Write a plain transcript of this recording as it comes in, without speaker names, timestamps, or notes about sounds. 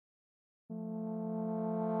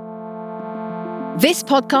This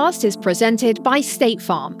podcast is presented by State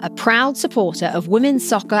Farm, a proud supporter of women's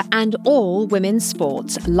soccer and all women's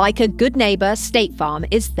sports. Like a good neighbor, State Farm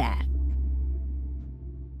is there.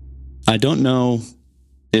 I don't know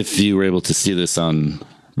if you were able to see this on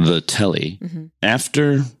the telly.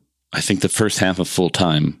 After, I think, the first half of full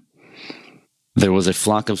time, there was a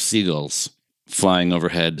flock of seagulls flying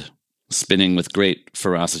overhead, spinning with great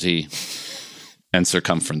ferocity and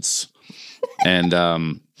circumference, and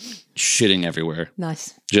shitting everywhere.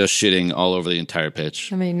 Nice. Just shitting all over the entire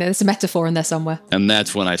pitch. I mean, there's a metaphor in there somewhere. And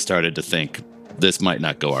that's when I started to think, this might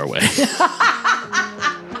not go our way.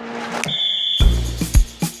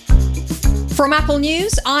 From Apple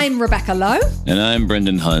News, I'm Rebecca Lowe. And I'm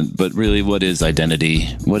Brendan Hunt. But really, what is identity?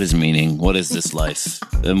 What is meaning? What is this life?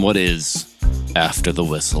 And what is after the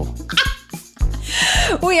whistle?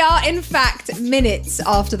 We are, in fact, minutes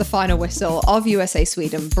after the final whistle of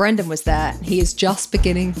USA-Sweden. Brendan was there. He is just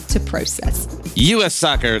beginning to process. U.S.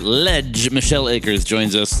 soccer ledge Michelle Akers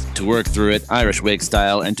joins us to work through it Irish wake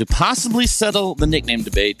style and to possibly settle the nickname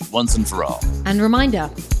debate once and for all. And reminder,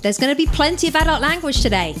 there's going to be plenty of adult language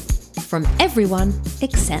today from everyone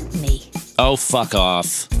except me. Oh, fuck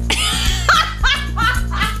off.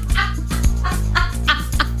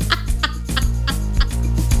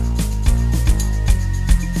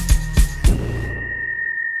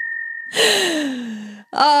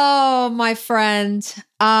 Oh, my friend.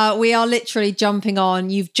 We are literally jumping on.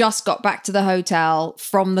 You've just got back to the hotel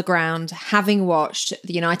from the ground, having watched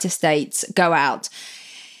the United States go out.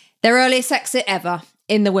 Their earliest exit ever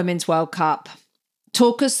in the Women's World Cup.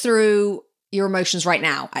 Talk us through your emotions right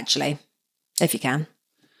now, actually, if you can.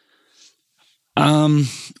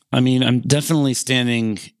 I mean, I'm definitely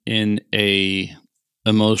standing in a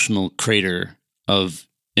emotional crater of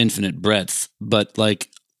infinite breadth, but like,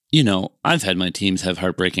 you know, I've had my teams have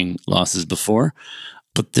heartbreaking losses before,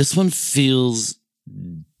 but this one feels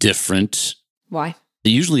different. Why?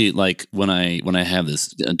 Usually, like when I have this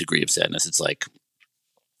degree of sadness, it's like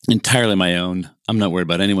entirely my own. I'm not worried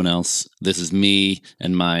about anyone else. This is me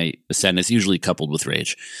and my sadness, usually coupled with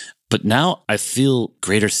rage. But now I feel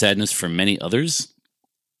greater sadness for many others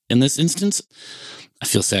in this instance. I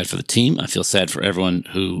feel sad for the team. I feel sad for everyone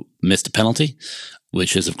who missed a penalty,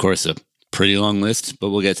 which is, of course, a pretty long list, but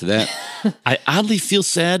we'll get to that. I oddly feel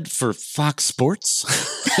sad for Fox Sports.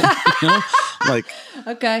 You know? Like,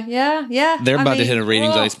 okay, yeah. They're about to hit a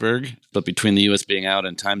ratings iceberg, but between the U.S. being out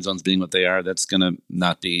and time zones being what they are, that's going to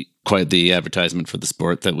not be quite the advertisement for the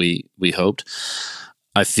sport that we hoped.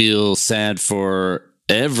 I feel sad for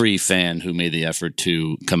every fan who made the effort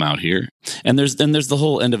to come out here. And there's the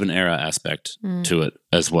whole end of an era aspect to it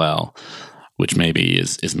as well, which maybe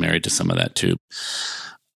is married to some of that too.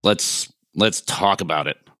 Let's talk about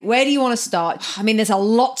it. Where do you want to start? I mean, there's a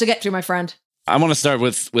lot to get through, my friend. I want to start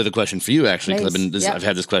with a question for you, actually, because I've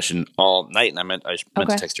had this question all night, and I meant to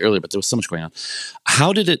text you earlier, but there was so much going on.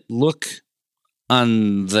 How did it look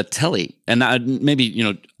on the telly? And maybe, you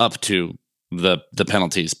know, up to the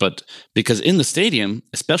penalties, but because in the stadium,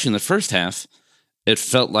 especially in the first half, it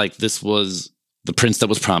felt like this was the prince that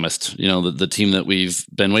was promised, you know, the team that we've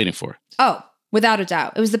been waiting for. Oh, without a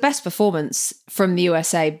doubt. It was the best performance from the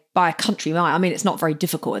USA by a country mile. I mean, it's not very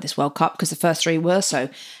difficult at this World Cup because the first three were so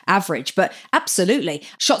average, but absolutely.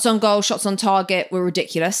 Shots on goal, shots on target were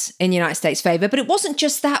ridiculous in United States' favour. But it wasn't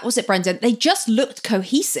just that, was it, Brendan? They just looked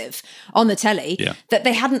cohesive on the telly, that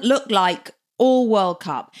they hadn't looked like all World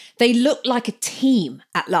Cup. They looked like a team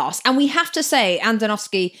at last. And we have to say,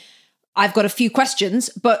 Andonovski, I've got a few questions,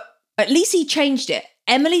 but at least he changed it.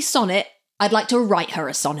 Emily Sonnet, I'd like to write her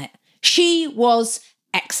a sonnet. She was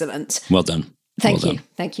excellent. Well done. Thank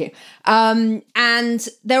you. And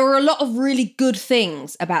there were a lot of really good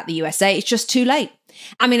things about the USA. It's just too late.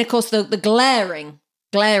 I mean, of course, the glaring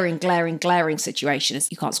situation is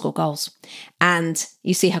you can't score goals. And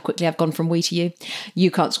you see how quickly I've gone from we to you. You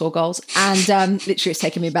can't score goals. And literally it's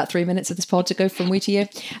taken me about 3 minutes of this pod to go from we to you.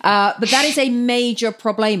 But that is a major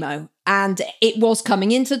problemo. And it was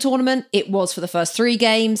coming into the tournament. It was for the first 3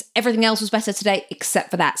 games. Everything else was better today, except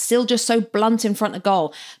for that. Still just so blunt in front of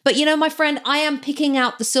goal. But, you know, my friend, I am picking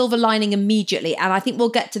out the silver lining immediately. And I think we'll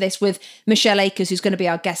get to this with Michelle Akers, who's going to be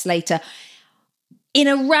our guest later. In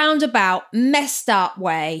a roundabout, messed up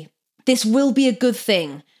way, this will be a good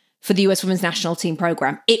thing for the US Women's National Team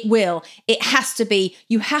program. It will. It has to be.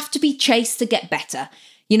 You have to be chased to get better.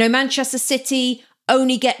 You know, Manchester City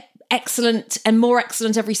only get excellent and more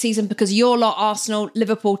excellent every season because your lot, Arsenal,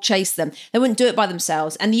 Liverpool, chase them. They wouldn't do it by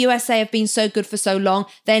themselves. And the USA have been so good for so long,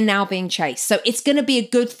 they're now being chased. So it's going to be a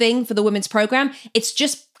good thing for the women's program. It's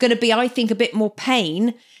just going to be, I think, a bit more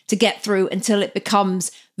pain to get through until it becomes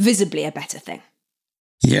visibly a better thing.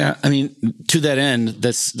 Yeah, I mean, to that end,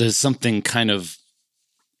 there's something kind of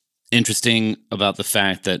interesting about the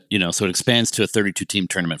fact that, so it expands to a 32-team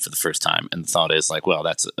tournament for the first time. And the thought is like, well,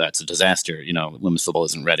 that's a disaster. Women's football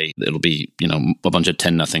isn't ready. It'll be, a bunch of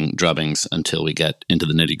 10-0 drubbings until we get into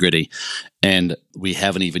the nitty-gritty. And we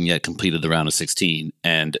haven't even yet completed the round of 16.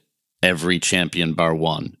 And every champion bar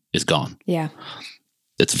one is gone. Yeah.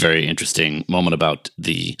 It's a very interesting moment about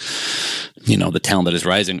the talent that is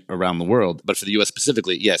rising around the world. But for the U.S.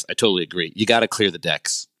 specifically, yes, I totally agree. You got to clear the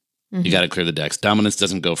decks. Mm-hmm. You got to clear the decks. Dominance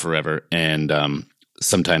doesn't go forever. And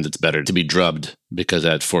sometimes it's better to be drubbed because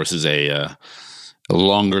that forces a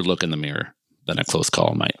longer look in the mirror than a close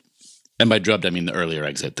call might. And by drubbed, I mean the earlier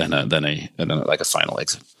exit than a final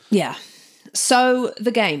exit. Yeah. So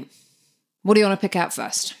the game, what do you want to pick out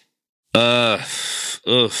first?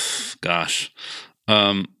 Gosh.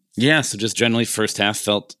 So just generally first half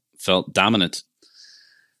felt dominant.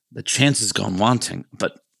 The chances gone wanting,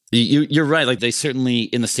 but you're right. Like they certainly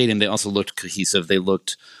in the stadium, they also looked cohesive. They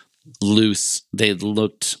looked loose. They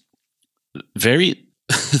looked very,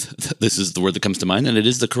 this is the word that comes to mind, and it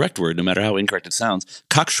is the correct word, no matter how incorrect it sounds,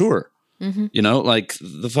 cocksure. Mm-hmm. Like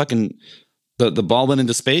the ball went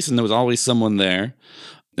into space and there was always someone there.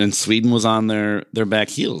 And Sweden was on their back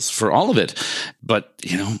heels for all of it. But,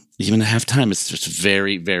 even at halftime, it's just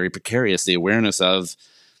very, very precarious. The awareness of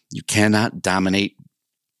you cannot dominate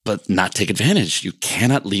but not take advantage. You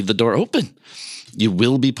cannot leave the door open. You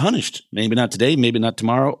will be punished. Maybe not today, maybe not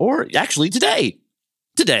tomorrow, or actually today.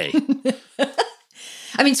 Today.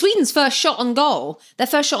 I mean, Sweden's first shot on goal, their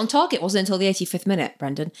first shot on target wasn't until the 85th minute,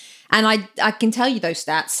 Brendan. And I can tell you those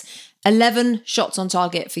stats. 11 shots on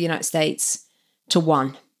target for the United States to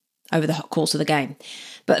 1 over the course of the game.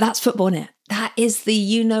 But that's football, isn't it? That is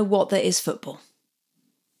that is football.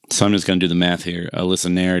 So I'm just going to do the math here.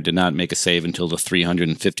 Alyssa Nair did not make a save until the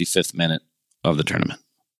 355th minute of the tournament.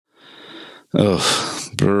 Oh,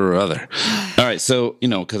 brother. All right, so,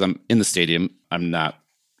 because I'm in the stadium, I'm not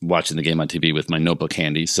watching the game on TV with my notebook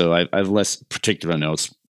handy, so I have less particular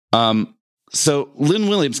notes. So Lynn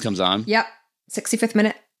Williams comes on. Yep, 65th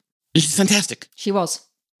minute. She's fantastic. She was.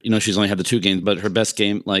 She's only had the 2 games, but her best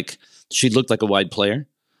game, she looked like a wide player.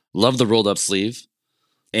 Loved the rolled up sleeve.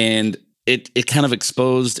 And it kind of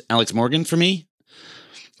exposed Alex Morgan for me.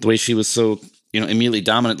 The way she was so, immediately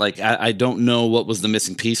dominant. I don't know what was the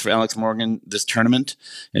missing piece for Alex Morgan this tournament.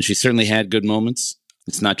 And she certainly had good moments.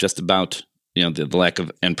 It's not just about, the lack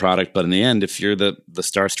of end product. But in the end, if you're the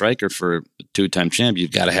star striker for a 2-time champ,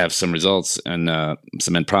 you've got to have some results and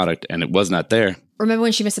some end product. And it was not there. Remember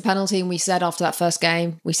when she missed a penalty and we said after that first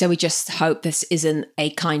game, we just hope this isn't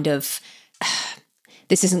a kind of,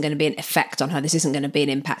 this isn't going to be an effect on her. This isn't going to be an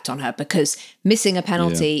impact on her, because missing a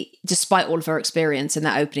penalty, despite all of her experience in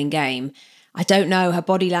that opening game, I don't know, her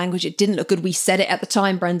body language, it didn't look good. We said it at the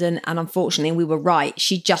time, Brendan, and unfortunately we were right.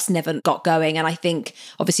 She just never got going. And I think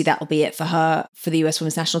obviously that'll be it for her, for the US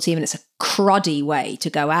women's national team. And it's a cruddy way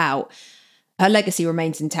to go out. Her legacy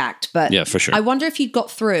remains intact, but yeah, for sure. I wonder if you'd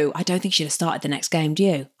got through. I don't think she'd have started the next game, do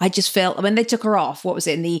you? I just feel, when they took her off, what was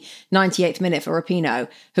it, in the 98th minute for Rapinoe,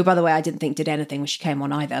 who, by the way, I didn't think did anything when she came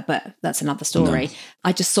on either, but that's another story. No.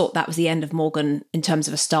 I just thought that was the end of Morgan in terms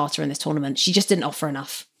of a starter in this tournament. She just didn't offer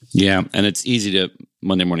enough. Yeah, and it's easy to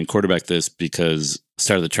Monday morning quarterback this because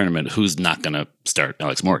start of the tournament, who's not going to start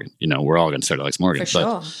Alex Morgan? We're all going to start Alex Morgan. For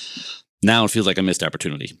sure. Now it feels like a missed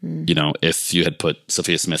opportunity. If you had put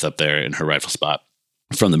Sophia Smith up there in her rightful spot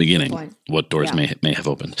from the beginning, what doors may have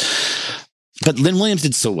opened. But Lynn Williams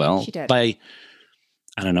did so well. She did. By,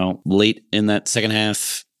 I don't know, late in that second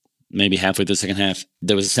half, maybe halfway through the second half,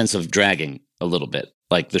 there was a sense of dragging a little bit.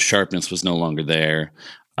 Like the sharpness was no longer there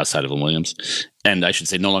outside of Lynn Williams. And I should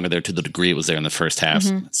say no longer there to the degree it was there in the first half.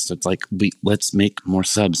 Mm-hmm. So it's like, let's make more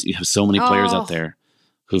subs. You have so many players out there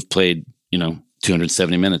who've played,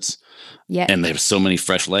 270 minutes. Yeah. And they have so many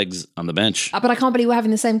fresh legs on the bench. But I can't believe we're having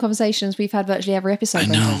the same conversations we've had virtually every episode. I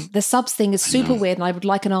know. The subs thing is super weird, and I would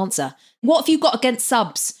like an answer. What have you got against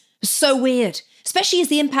subs? It's so weird. Especially as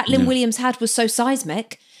the impact Lynn Williams had was so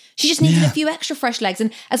seismic. She just needed a few extra fresh legs.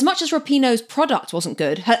 And as much as Rapinoe's product wasn't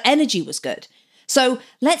good, her energy was good. So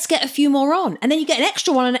let's get a few more on. And then you get an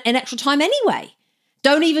extra one in extra time anyway.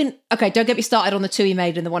 Don't get me started on the 2 he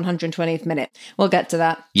made in the 120th minute. We'll get to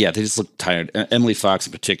that. Yeah, they just looked tired. Emily Fox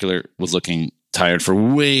in particular was looking tired for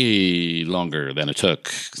way longer than it took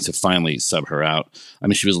to finally sub her out. I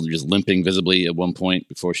mean, she was just limping visibly at one point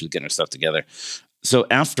before she was getting her stuff together. So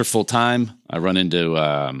after full time, I run into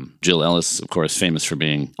Jill Ellis, of course, famous for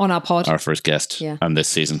being on our pod, our first guest on this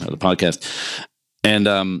season of the podcast.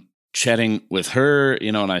 And chatting with her,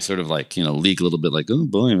 and I sort of leak a little bit like, oh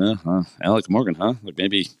boy, man, Alex Morgan, huh? Like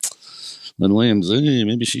maybe Lynn Williams, hey,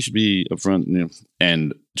 maybe she should be up front. You know.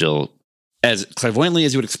 And Jill, as clairvoyantly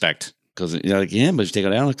as you would expect, because you're like, yeah, but you take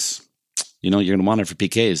out Alex, you're going to want her for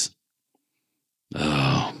PKs.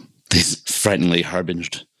 Oh, these frighteningly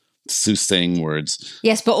harbinged, soothsaying words.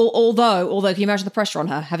 Yes, but although, can you imagine the pressure on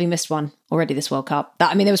her having missed one already this World Cup?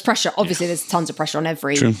 There was pressure. Obviously, there's tons of pressure on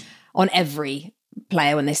every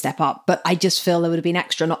player when they step up. But I just feel there would have been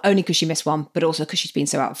extra, not only because she missed one, but also because she's been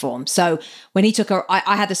so out of form. So when he took her,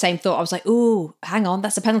 I had the same thought. I was like, ooh, hang on,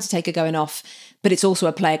 that's a penalty taker going off. But it's also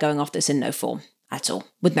a player going off that's in no form at all,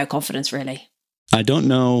 with no confidence, really. I don't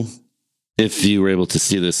know if you were able to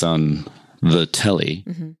see this on the telly.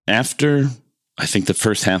 Mm-hmm. After, I think, the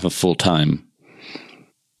first half of full time,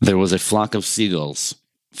 there was a flock of seagulls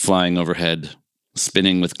flying overhead,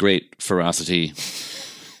 spinning with great ferocity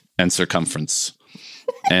and circumference,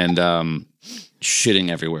 and shitting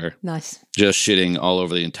everywhere. Nice. Just shitting all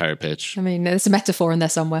over the entire pitch. I mean, there's a metaphor in there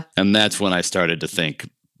somewhere. And that's when I started to think,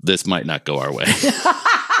 this might not go our way.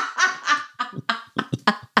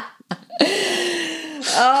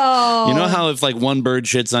 Oh. You know how if like one bird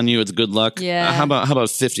shits on you, it's good luck? Yeah. How about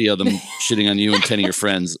 50 of them shitting on you and 10 of your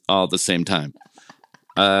friends all at the same time?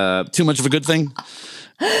 Too much of a good thing?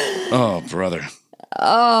 Oh, brother.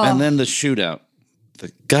 Oh. And then the shootout.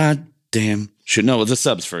 The goddamn shoot. No, the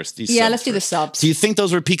subs first. Let's do the subs. Do you think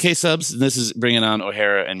those were PK subs? This is bringing on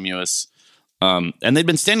O'Hara and Mewis. And they'd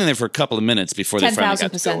been standing there for a couple of minutes before they finally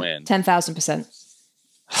got to go in. 10,000%.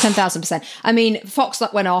 10,000%. I mean, Fox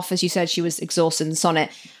went off, as you said, she was exhausted and Sonnet.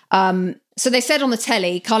 So they said on the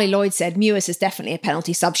telly, Carly Lloyd said, Mewis is definitely a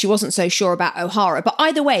penalty sub. She wasn't so sure about O'Hara. But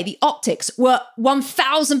either way, the optics were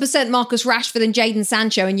 1,000% Marcus Rashford and Jadon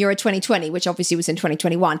Sancho in Euro 2020, which obviously was in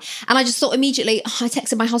 2021. And I just thought immediately, I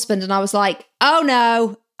texted my husband and I was like, oh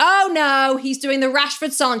no, he's doing the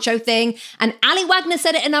Rashford Sancho thing. And Ali Wagner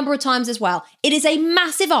said it a number of times as well. It is a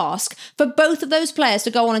massive ask for both of those players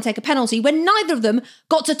to go on and take a penalty when neither of them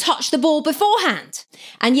got to touch the ball beforehand.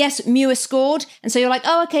 And yes, Mewis scored. And so you're like,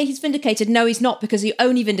 oh, okay, he's vindicated. No, he's not, because he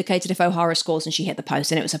only vindicated if O'Hara scores and she hit the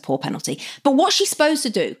post and it was a poor penalty. But what's she supposed to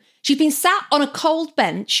do? She's been sat on a cold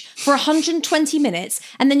bench for 120 minutes.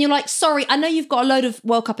 And then you're like, sorry, I know you've got a load of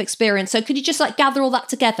World Cup experience. So could you just gather all that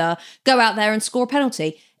together, go out there and score a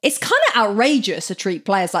penalty? It's kind of outrageous to treat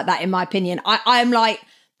players like that, in my opinion. I'm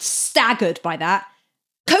staggered by that.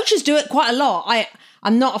 Coaches do it quite a lot.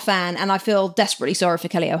 I'm not a fan, and I feel desperately sorry for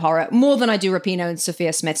Kelly O'Hara, more than I do Rapinoe and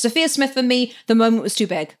Sophia Smith. Sophia Smith, for me, the moment was too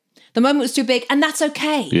big. And that's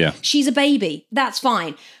okay. Yeah. She's a baby. That's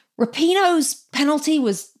fine. Rapinoe's penalty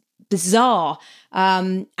was bizarre.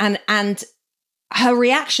 And her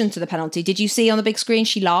reaction to the penalty, did you see on the big screen?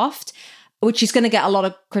 She laughed, which she's going to get a lot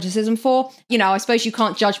of criticism for. You know, I suppose you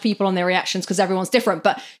can't judge people on their reactions because everyone's different,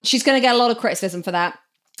 but she's going to get a lot of criticism for that.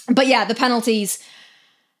 But yeah, the penalties.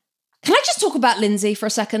 Can I just talk about Lindsay for a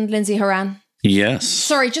second? Lindsay Horan? Yes.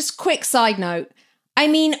 Sorry, just quick side note. I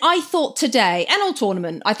mean, I thought today, and all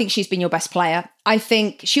tournament, I think she's been your best player. I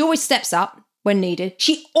think she always steps up when needed.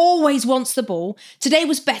 She always wants the ball. Today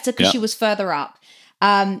was better because she was further up.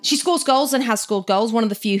 She scores goals and has scored goals, one of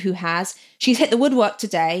the few who has. She's hit the woodwork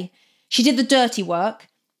today. She did the dirty work.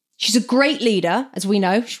 She's a great leader, as we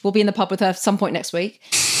know. We'll be in the pub with her some point next week.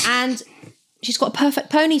 And she's got a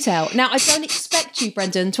perfect ponytail. Now, I don't expect you,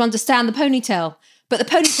 Brendan, to understand the ponytail, but the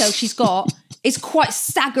ponytail she's got is quite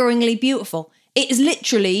staggeringly beautiful. It is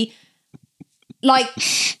literally,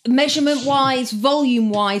 measurement-wise,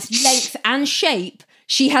 volume-wise, length and shape,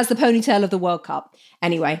 she has the ponytail of the World Cup.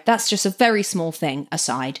 Anyway, that's just a very small thing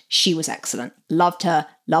aside. She was excellent. Loved her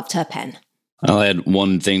pen. I'll add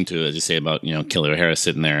one thing to it, as you say about, Kelly O'Hara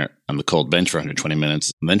sitting there on the cold bench for 120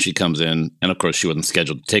 minutes. And then she comes in, and of course she wasn't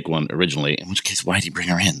scheduled to take one originally, in which case, why did you bring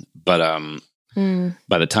her in? But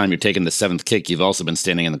by the time you're taking the seventh kick, you've also been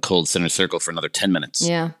standing in the cold center circle for another 10 minutes.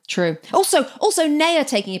 Yeah, true. Also Naya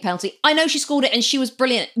taking a penalty. I know she scored it and she was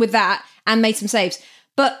brilliant with that and made some saves,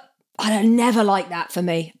 but I never like that for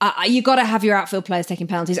me. You got to have your outfield players taking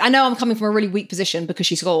penalties. I know I'm coming from a really weak position because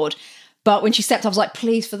she scored. But when she stepped up, I was like,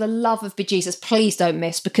 please, for the love of bejesus, please don't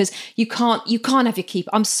miss, because you can't have your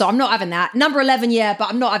keeper. I'm sorry, I'm not having that. Number 11, yeah, but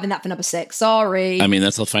I'm not having that for number 6. Sorry. I mean,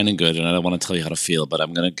 that's all fine and good, and I don't want to tell you how to feel, but I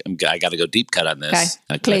got to go deep cut on this.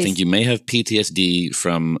 Okay, I think you may have PTSD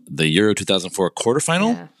from the Euro 2004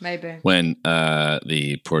 quarterfinal. Yeah, maybe. When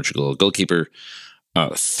the Portugal goalkeeper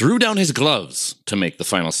threw down his gloves to make the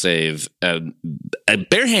final save,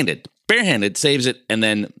 barehanded saves it, and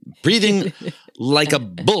then breathing like a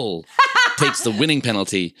bull takes the winning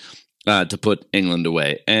penalty to put England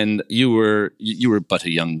away. And you were but a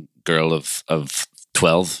young girl of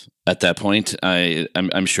 12 at that point.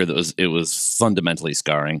 I'm sure that it was fundamentally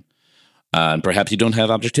scarring. And perhaps you don't have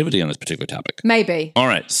objectivity on this particular topic. Maybe. All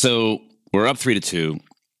right. So we're up 3-2.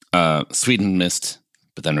 Sweden missed,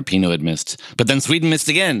 but then Rapinoe had missed, but then Sweden missed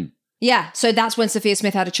again. Yeah. So that's when Sophia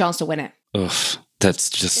Smith had a chance to win it. Ugh, that's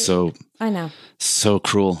just so... I know. So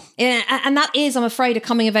cruel. Yeah, and that is, I'm afraid, a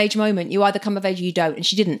coming of age moment. You either come of age or you don't, and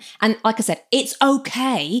she didn't. And like I said, it's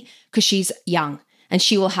okay because she's young and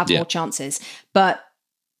she will have more chances. But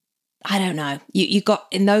I don't know. You got,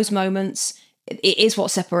 in those moments, it is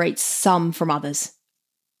what separates some from others.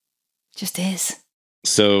 It just is.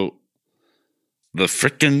 So the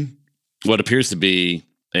frickin' what appears to be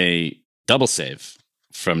a double save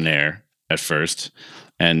from Nair at first.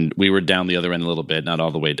 And we were down the other end a little bit, not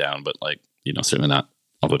all the way down, but like, certainly not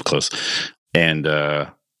all the way close. And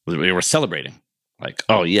we were celebrating like,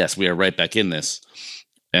 oh yes, we are right back in this.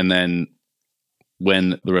 And then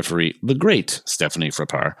when the referee, the great Stephanie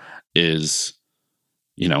Frappart, is,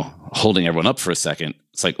 holding everyone up for a second,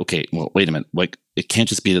 it's like, okay, well, wait a minute. Like, it can't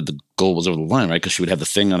just be that the goal was over the line, right? Because she would have the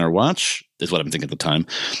thing on her watch, is what I'm thinking at the time.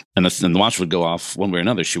 And then the watch would go off one way or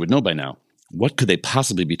another. She would know by now. What could they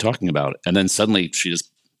possibly be talking about? And then suddenly she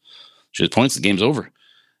just points, the game's over.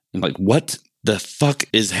 And like, what the fuck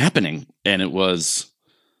is happening? And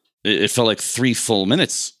it felt like 3 full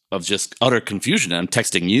minutes of just utter confusion. I'm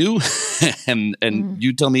texting you and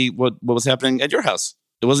you tell me what was happening at your house.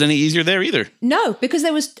 It wasn't any easier there either. No, because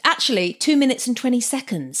there was actually 2 minutes and 20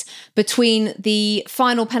 seconds between the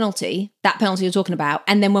final penalty, that penalty you're talking about,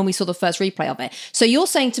 and then when we saw the first replay of it. So you're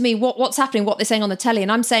saying to me what's happening, what they're saying on the telly,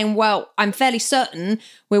 and I'm saying, well, I'm fairly certain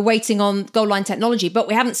we're waiting on goal line technology, but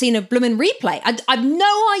we haven't seen a blooming replay. I've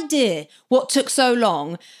no idea what took so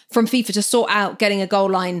long from FIFA to sort out getting a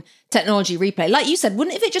goal line technology replay. Like you said,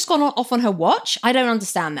 wouldn't it have it just gone off on her watch? I don't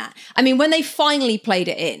understand that. I mean, when they finally played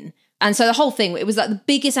it in, and so the whole thing, it was like the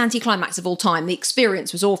biggest anticlimax of all time. The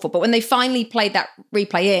experience was awful. But when they finally played that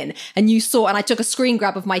replay in and you saw, and I took a screen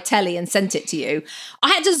grab of my telly and sent it to you, I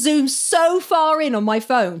had to zoom so far in on my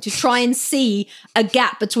phone to try and see a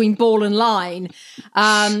gap between ball and line.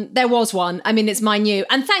 There was one. I mean, it's minute.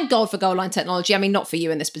 And thank God for goal line technology. I mean, not for you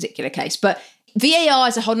in this particular case, but VAR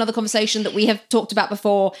is a whole nother conversation that we have talked about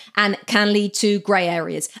before and can lead to grey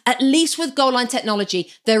areas. At least with goal line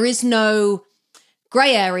technology, there is no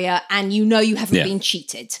grey area and you haven't been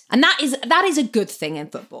cheated. And that is a good thing in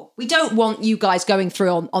football. We don't want you guys going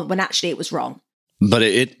through on when actually it was wrong. But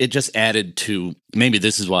it just added to, maybe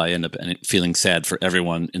this is why I end up feeling sad for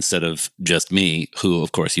everyone instead of just me, who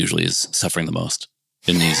of course usually is suffering the most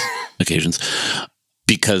in these occasions.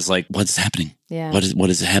 Because like, what's happening? Yeah. What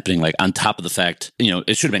is happening? Like, on top of the fact,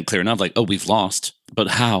 it should have been clear enough, like, oh, we've lost, but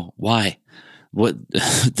how? Why? What?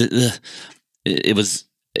 It was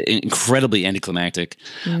incredibly anticlimactic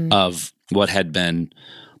of what had been,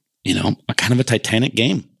 a kind of a Titanic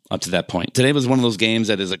game up to that point. Today was one of those games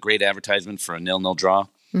that is a great advertisement for a 0-0 draw.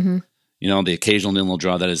 Mm-hmm. The occasional 0-0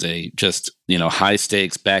 draw that is a just, high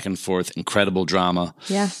stakes, back and forth, incredible drama.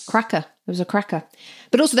 Yeah, cracker. It was a cracker.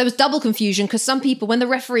 But also there was double confusion because some people, when the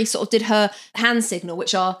referee sort of did her hand signal,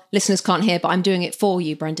 which our listeners can't hear, but I'm doing it for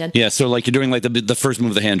you, Brendan. Yeah, so like you're doing like the first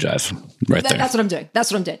move of the hand jive right there. That's what I'm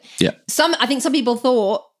doing. Yeah. I think some people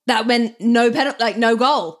thought that meant no penalty, like no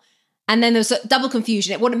goal. And then there was a double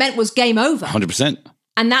confusion. What it meant was game over. 100%.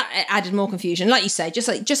 And that added more confusion. Like you say, just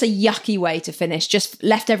a yucky way to finish. Just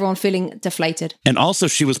left everyone feeling deflated. And also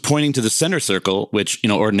she was pointing to the center circle, which,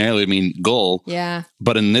 ordinarily would mean goal. Yeah.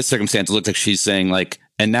 But in this circumstance, it looked like she's saying like,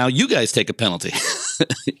 and now you guys take a penalty,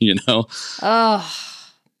 Oh,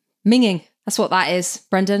 minging. That's what that is,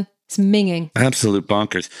 Brendan. It's minging. Absolute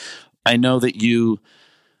bonkers. I know that you've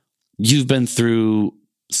been through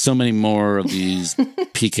so many more of these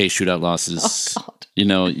PK shootout losses. Oh, God.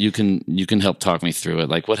 You can help talk me through it.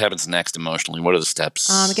 Like, what happens next emotionally? What are the steps?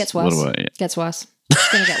 It gets worse. It gets worse.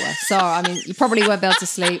 It's going to get worse. So, I mean, you probably won't be able to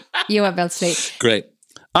sleep. You won't be able to sleep. Great.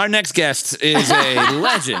 Our next guest is a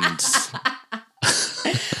legend.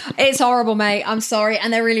 It's horrible, mate. I'm sorry.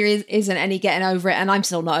 And there really isn't any getting over it. And I'm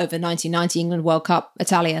still not over 1990 England World Cup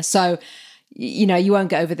Italia. So, you won't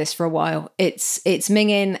get over this for a while. It's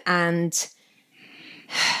minging, and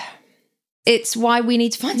it's why we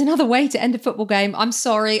need to find another way to end a football game. I'm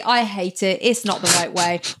sorry. I hate it. It's not the right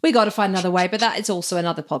way. We got to find another way, but that is also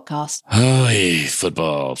another podcast. Oh, hey,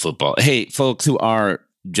 football. Hey, folks who are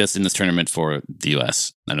just in this tournament for the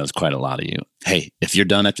US, I know there's quite a lot of you. Hey, if you're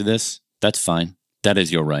done after this, that's fine. That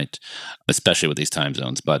is your right, especially with these time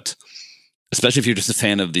zones. But especially if you're just a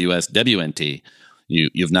fan of the USWNT,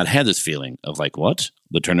 you've not had this feeling of like, what?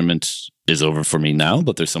 The tournament is over for me now,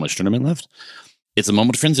 but there's so much tournament left. It's a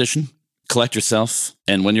moment of transition. Collect yourself,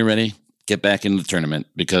 and when you're ready, get back into the tournament,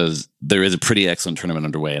 because there is a pretty excellent tournament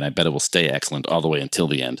underway, and I bet it will stay excellent all the way until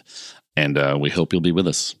the end. And we hope you'll be with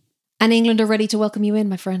us. And England are ready to welcome you in,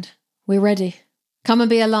 my friend. We're ready. Come and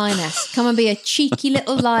be a lioness. Come and be a cheeky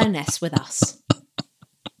little lioness with us.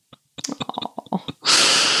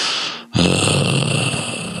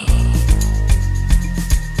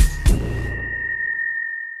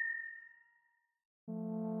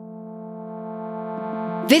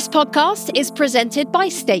 This podcast is presented by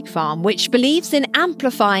State Farm, which believes in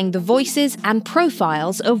amplifying the voices and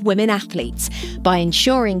profiles of women athletes. By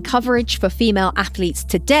ensuring coverage for female athletes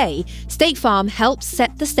today, State Farm helps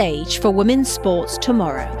set the stage for women's sports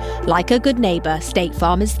tomorrow. Like a good neighbour, State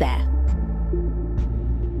Farm is there.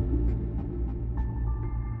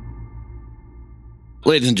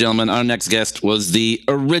 Ladies and gentlemen, our next guest was the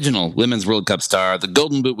original Women's World Cup star, the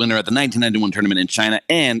Golden Boot winner at the 1991 tournament in China,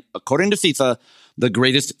 and, according to FIFA, the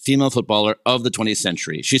greatest female footballer of the 20th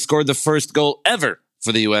century. She scored the first goal ever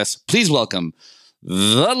for the U.S. Please welcome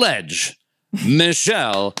the ledge,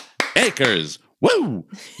 Michelle Akers. Woo!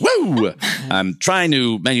 Woo! I'm trying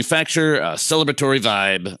to manufacture a celebratory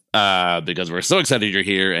vibe because we're so excited you're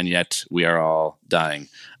here, and yet we are all dying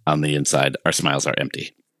on the inside. Our smiles are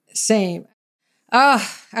empty. Same.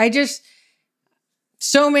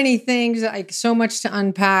 So many things, like so much to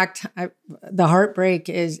unpack. The heartbreak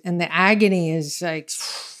is, and the agony is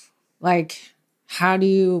like, how do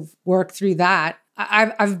you work through that?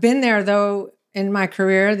 I've been there though in my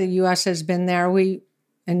career. The U.S. has been there.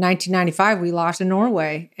 In 1995, we lost to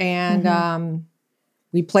Norway, and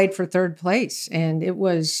we played for third place, and it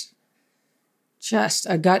was just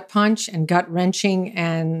a gut punch and gut wrenching,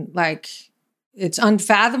 and like it's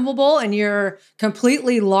unfathomable, and you're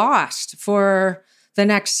completely lost for the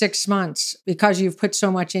next 6 months because you've put so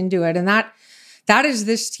much into it. And that is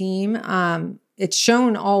this team. It's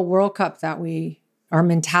shown all World Cup that our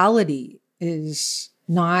mentality is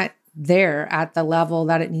not there at the level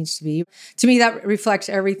that it needs to be. To me, that reflects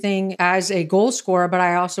everything as a goal scorer, but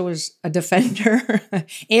I also was a defender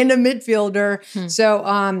and a midfielder.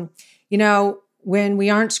 So, when we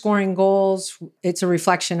aren't scoring goals, it's a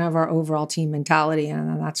reflection of our overall team mentality.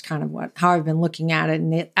 And that's kind of how I've been looking at it.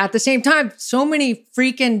 And at the same time, so many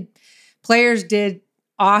freaking players did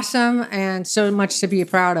awesome and so much to be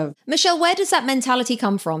proud of. Michelle, where does that mentality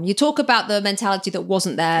come from? You talk about the mentality that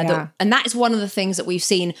wasn't there. And that is one of the things that we've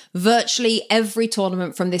seen virtually every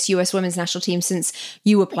tournament from this US women's national team since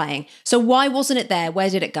you were playing. So why wasn't it there? Where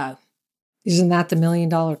did it go? Isn't that the $1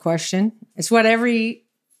 million question? It's what every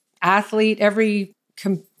athlete, every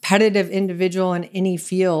competitive individual in any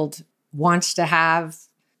field wants to have,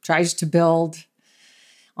 tries to build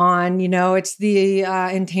on. It's the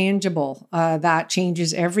intangible that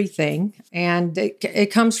changes everything. And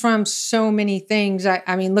it comes from so many things.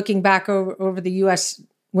 I mean, looking back over the U.S.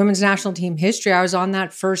 women's national team history, I was on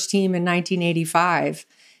that first team in 1985,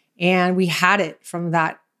 and we had it from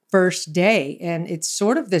that first day. And it's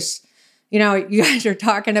sort of this, you guys are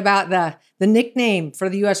talking about the nickname for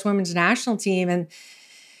the U.S. women's national team. And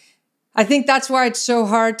I think that's why it's so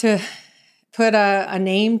hard to put a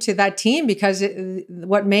name to that team, because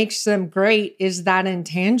what makes them great is that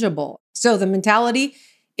intangible. So the mentality,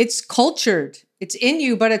 it's cultured. It's in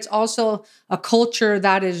you, but it's also a culture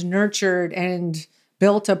that is nurtured and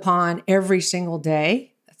built upon every single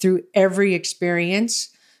day through every experience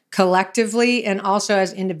collectively and also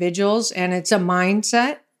as individuals. And it's a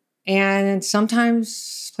mindset. And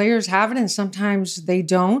sometimes players have it and sometimes they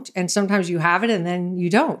don't. And sometimes you have it and then you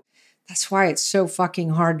don't. That's why it's so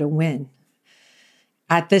fucking hard to win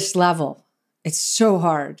at this level. It's so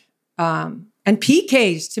hard. And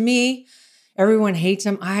PKs, to me, everyone hates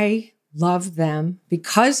them. I love them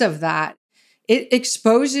because of that. It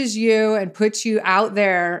exposes you and puts you out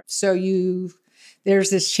there. So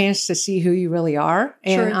there's this chance to see who you really are.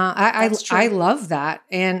 And I love that.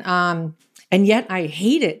 And yet I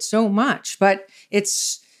hate it so much, but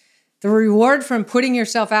it's the reward from putting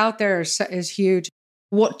yourself out there is huge.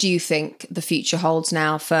 What do you think the future holds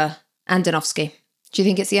now for Andonovski? Do you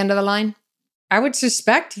think it's the end of the line? I would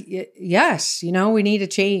suspect, yes. We need a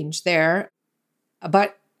change there.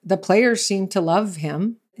 But the players seem to love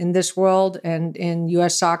him in this world and in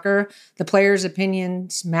U.S. soccer. The players'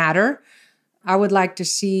 opinions matter. I would like to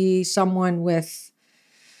see someone with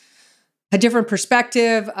a different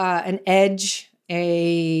perspective, an edge,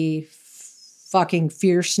 a fucking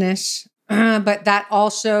fierceness. But that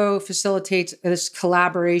also facilitates this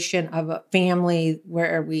collaboration of a family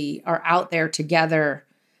where we are out there together,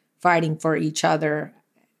 fighting for each other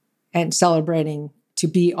and celebrating to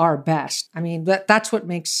be our best. I mean, that's what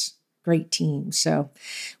makes great teams. So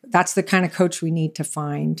that's the kind of coach we need to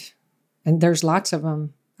find. And there's lots of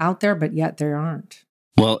them out there, but yet there aren't.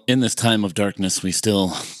 Well, in this time of darkness, we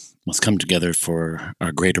still must come together for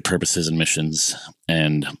our greater purposes and missions.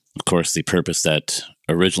 And of course, the purpose that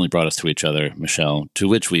originally brought us to each other, Michelle, to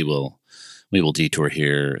which we will detour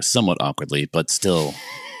here somewhat awkwardly, but still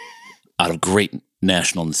out of great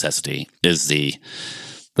national necessity, is the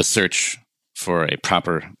search for a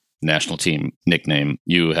proper national team nickname.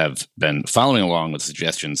 You have been following along with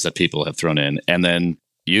suggestions that people have thrown in, and then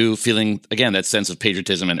you feeling, again, that sense of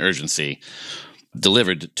patriotism and urgency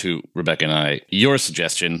delivered to Rebecca and I your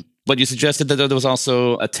suggestion, but you suggested that there was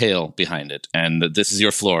also a tale behind it, and that this is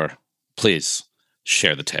your floor. Please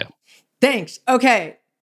share the tale. Thanks. Okay.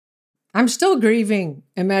 I'm still grieving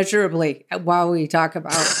immeasurably while we talk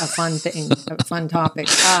about a fun thing, a fun topic.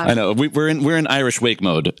 I know we're in Irish wake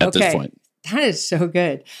mode at this point. That is so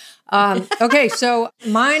good. Okay, so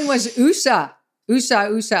mine was USA,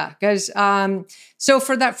 because so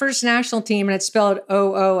for that first national team, and it's spelled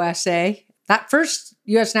OOSA. That first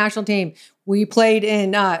U.S. national team, we played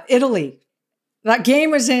in Italy. That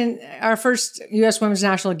game was in our first U.S. women's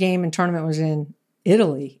national game and tournament was in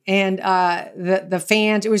Italy, and the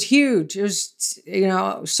fans, it was huge. It was,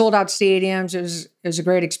 sold out stadiums. It was a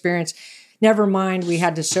great experience. Never mind, we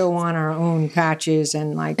had to sew on our own patches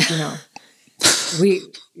and it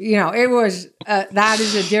was that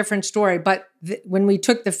is a different story. But when we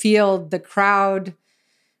took the field, the crowd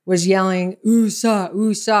was yelling USA,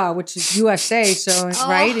 USA, which is USA. So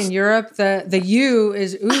right in Europe, the U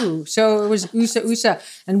is ooh. So it was USA, USA.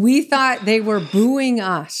 And we thought they were booing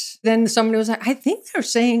us. Then somebody was like, I think they're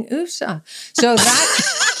saying USA. So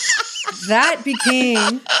that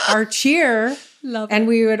became our cheer. And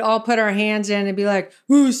we would all put our hands in and be like,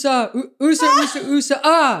 USA, USA, USA, USA,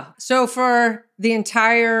 ah. So for the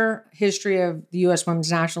entire history of the U.S.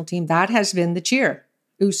 women's national team, that has been the cheer.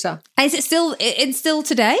 USA. Is it still? It's still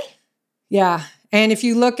today? Yeah. And if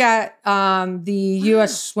you look at the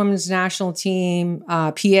U.S. women's national team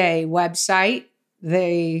PA website,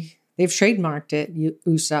 they've trademarked it,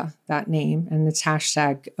 USA, that name, and it's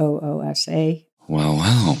hashtag OOSA.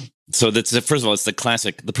 Wow. So that's first of all, it's the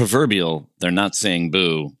classic, the proverbial. They're not saying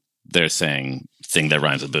boo; they're saying thing that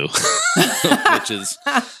rhymes with boo,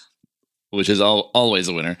 which is always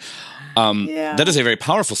a winner. That is a very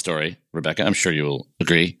powerful story, Rebecca. I'm sure you will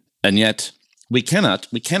agree. And yet, we cannot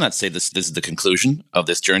say this is the conclusion of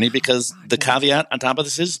this journey, because the caveat on top of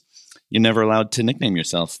this is you're never allowed to nickname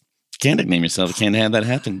yourself. You can't nickname yourself. You can't have that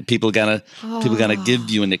happen. People gotta give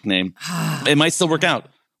you a nickname. It might still work out.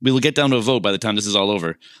 We will get down to a vote by the time this is all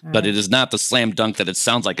over, but it is not the slam dunk that it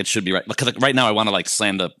sounds like it should be. Right, because right now I want to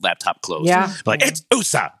slam the laptop closed. Yeah, it's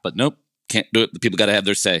USA, but nope, can't do it. The people got to have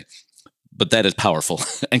their say. But that is powerful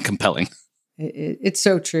and compelling. It's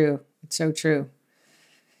so true. It's so true.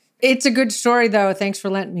 It's a good story, though. Thanks for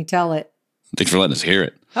letting me tell it. Thanks for letting us hear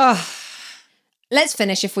it. Let's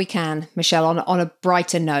finish, if we can, Michelle, on a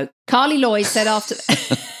brighter note. Carly Lloyd said after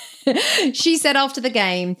the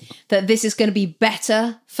game that this is going to be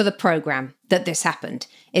better for the program, that this happened.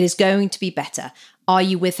 It is going to be better. Are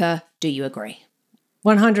you with her? Do you agree?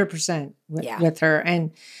 100% with her.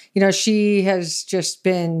 And, she has just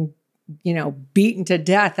been, beaten to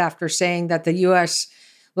death after saying that the U.S.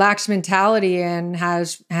 lacks mentality and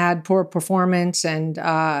has had poor performance. And,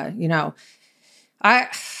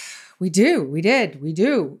 we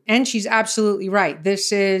do. And she's absolutely right.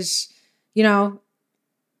 This is,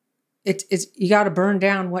 it's you got to burn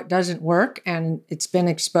down what doesn't work, and it's been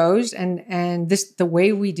exposed. And the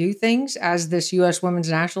way we do things as this U.S. women's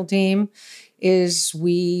national team is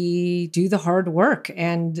we do the hard work.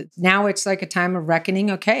 And now it's like a time of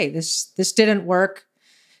reckoning. Okay, this didn't work.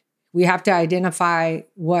 We have to identify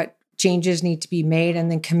what changes need to be made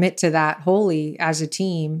and then commit to that wholly as a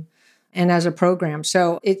team and as a program.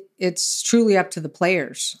 So it's truly up to the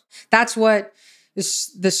players. That's what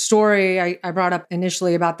the story I brought up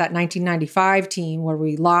initially about that 1995 team where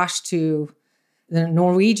we lost to the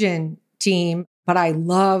Norwegian team. But I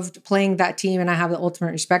loved playing that team, and I have the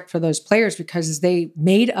ultimate respect for those players because they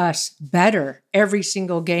made us better every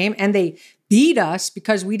single game, and they beat us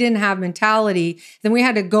because we didn't have mentality. Then we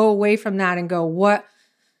had to go away from that and go, what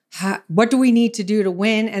do we need to do to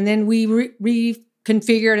win? And then we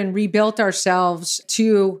reconfigured and rebuilt ourselves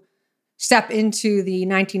to step into the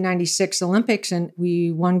 1996 Olympics, and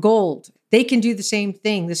we won gold. They can do the same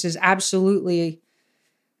thing. This is absolutely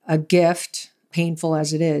a gift, painful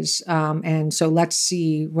as it is. And so let's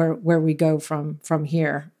see where we go from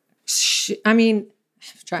here. I mean,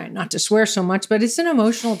 I'm trying not to swear so much, but it's an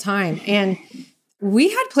emotional time. And we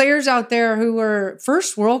had players out there who were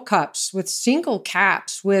first World Cups with single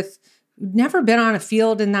caps, with never been on a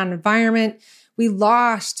field in that environment. We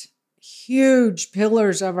lost huge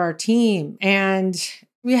pillars of our team. And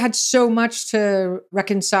We had so much to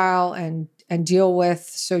reconcile and deal with.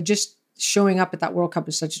 So just showing up at that World Cup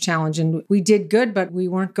is such a challenge. And we did good, but we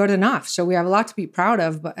weren't good enough. So we have a lot to be proud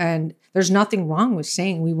of. And there's nothing wrong with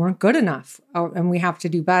saying we weren't good enough and we have to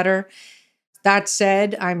do better. That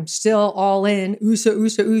said, I'm still all in. USA,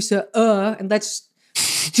 and let's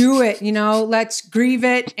do it. Let's grieve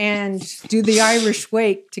it and do the Irish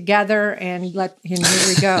wake together and here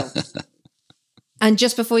we go. And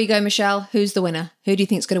just before you go, Michelle, who's the winner? Who do you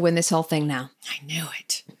think is going to win this whole thing now? I knew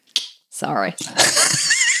it. Sorry.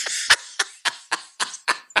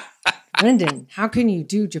 Brendan, how can you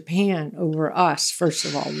do Japan over us, first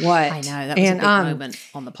of all? What? I know, that was a big moment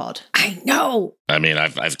on the pod. I know. I mean,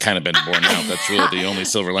 I've kind of been borne out. That's really the only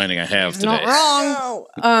silver lining I have today. Not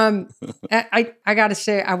wrong. I got to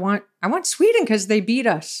say, I want Sweden because they beat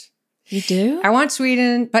us. You do? I want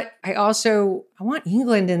Sweden, but I want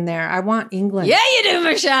England in there. I want England. Yeah, you do,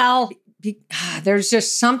 Michelle. There's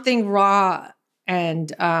just something raw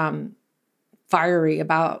and fiery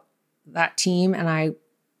about that team, and I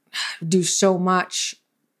do so much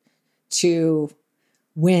to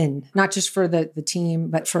win, not just for the team,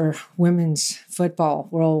 but for women's football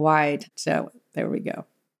worldwide. So there we go.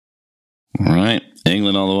 All right.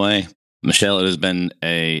 England all the way. Michelle, it has been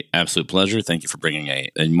an absolute pleasure. Thank you for bringing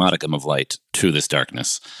a modicum of light to this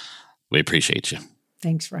darkness. We appreciate you.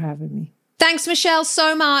 Thanks for having me. Thanks, Michelle,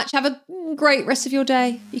 so much. Have a great rest of your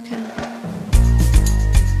day. You can.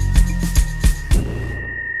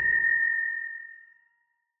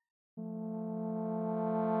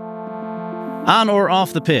 On or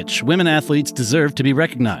off the pitch, women athletes deserve to be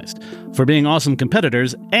recognized for being awesome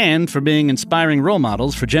competitors and for being inspiring role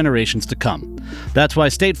models for generations to come. That's why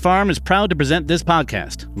State Farm is proud to present this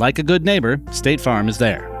podcast. Like a good neighbor, State Farm is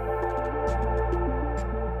there.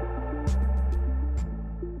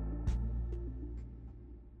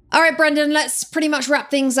 All right, Brendan, let's pretty much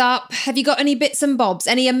wrap things up. Have you got any bits and bobs?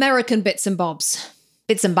 Any American bits and bobs?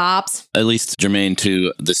 Bits and bobs? At least germane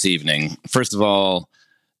to this evening. First of all,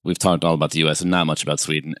 we've talked all about the U.S. and not much about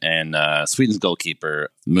Sweden. And Sweden's goalkeeper,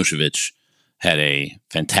 Mušević, had a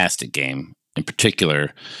fantastic game. In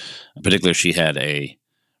particular, she had a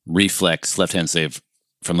reflex left-hand save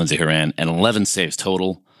from Lindsey Horan and 11 saves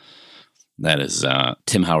total. That is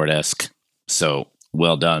Tim Howard-esque. So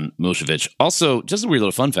well done, Mušević. Also, just a weird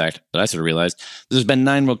little fun fact that I sort of realized, there's been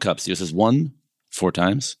 9 World Cups. The U.S. has won 4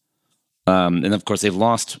 times. And of course, they've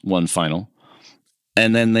lost 1 final.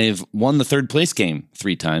 And then they've won the third place game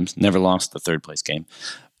 3 times, never lost the third place game.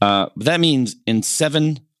 But that means in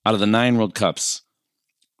 7 out of the 9 World Cups,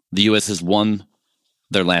 the U.S. has won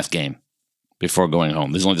their last game before going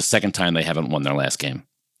home. This is only the second time they haven't won their last game.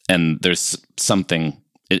 And there's something,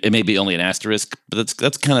 it may be only an asterisk, but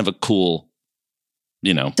that's kind of a cool,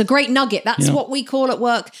 It's a great nugget. That's what we call at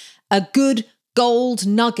work a good gold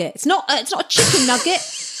nugget. It's not a chicken nugget.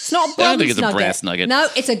 It's not a bronze nugget. I don't think it's a brass nugget. No,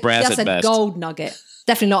 it's brass a gold nugget.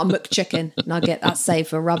 Definitely not a McChicken nugget. That's safe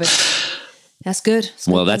for rubbish. That's good.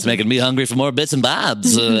 That's making me hungry for more bits and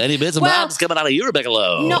bobs. Any bits and bobs coming out of you, Rebecca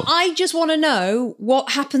Lowe? No, I just want to know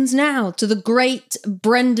what happens now to the great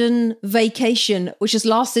Brendan vacation, which has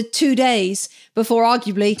lasted 2 days before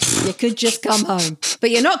arguably you could just come home. But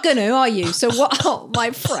you're not going to, are you? So what,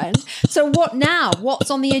 my friend? So what now? What's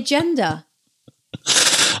on the agenda?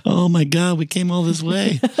 Oh my God, we came all this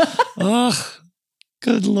way. Oh,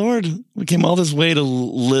 good Lord. We came all this way to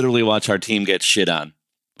literally watch our team get shit on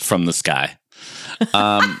from the sky.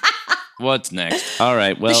 What's next? All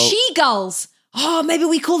right, well. The She-Gulls. Oh, maybe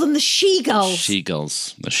we call them the She-Gulls.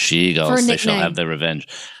 She-Gulls. The She-Gulls. They shall have their revenge.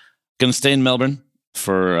 Gonna stay in Melbourne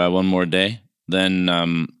for 1 more day.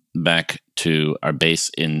 Then back to our base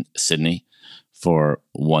in Sydney for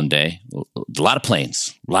 1 day. A lot of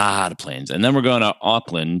planes. And then we're going to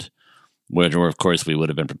Auckland, where of course we would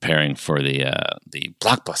have been preparing for the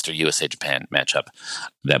blockbuster USA-Japan matchup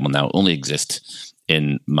that will now only exist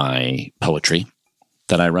in my poetry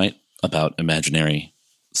that I write about imaginary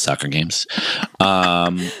soccer games.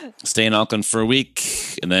 Stay in Auckland for a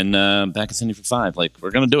week and then back in Sydney for 5. Like,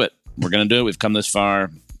 we're going to do it. We've come this far.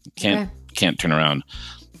 Can't turn around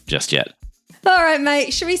just yet. All right,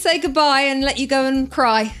 mate. Should we say goodbye and let you go and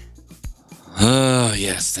cry? Oh,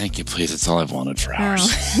 yes. Thank you, please. It's all I've wanted for hours.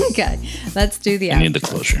 Oh, okay. Let's do the I need the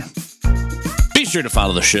closure. Be sure to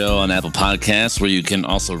follow the show on Apple Podcasts, where you can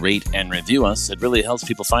also rate and review us. It really helps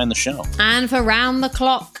people find the show. And for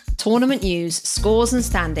round-the-clock tournament news, scores and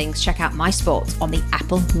standings, check out My Sports on the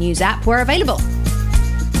Apple News app. We're available.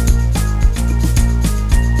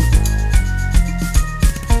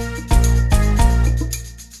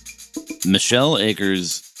 Michelle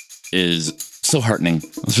Akers is so heartening.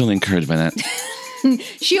 I was really encouraged by that.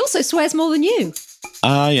 She also swears more than you.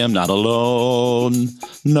 I am not alone.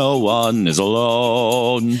 No one is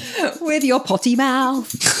alone. With your potty mouth.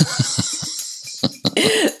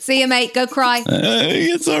 See you, mate. Go cry.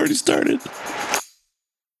 It's already started.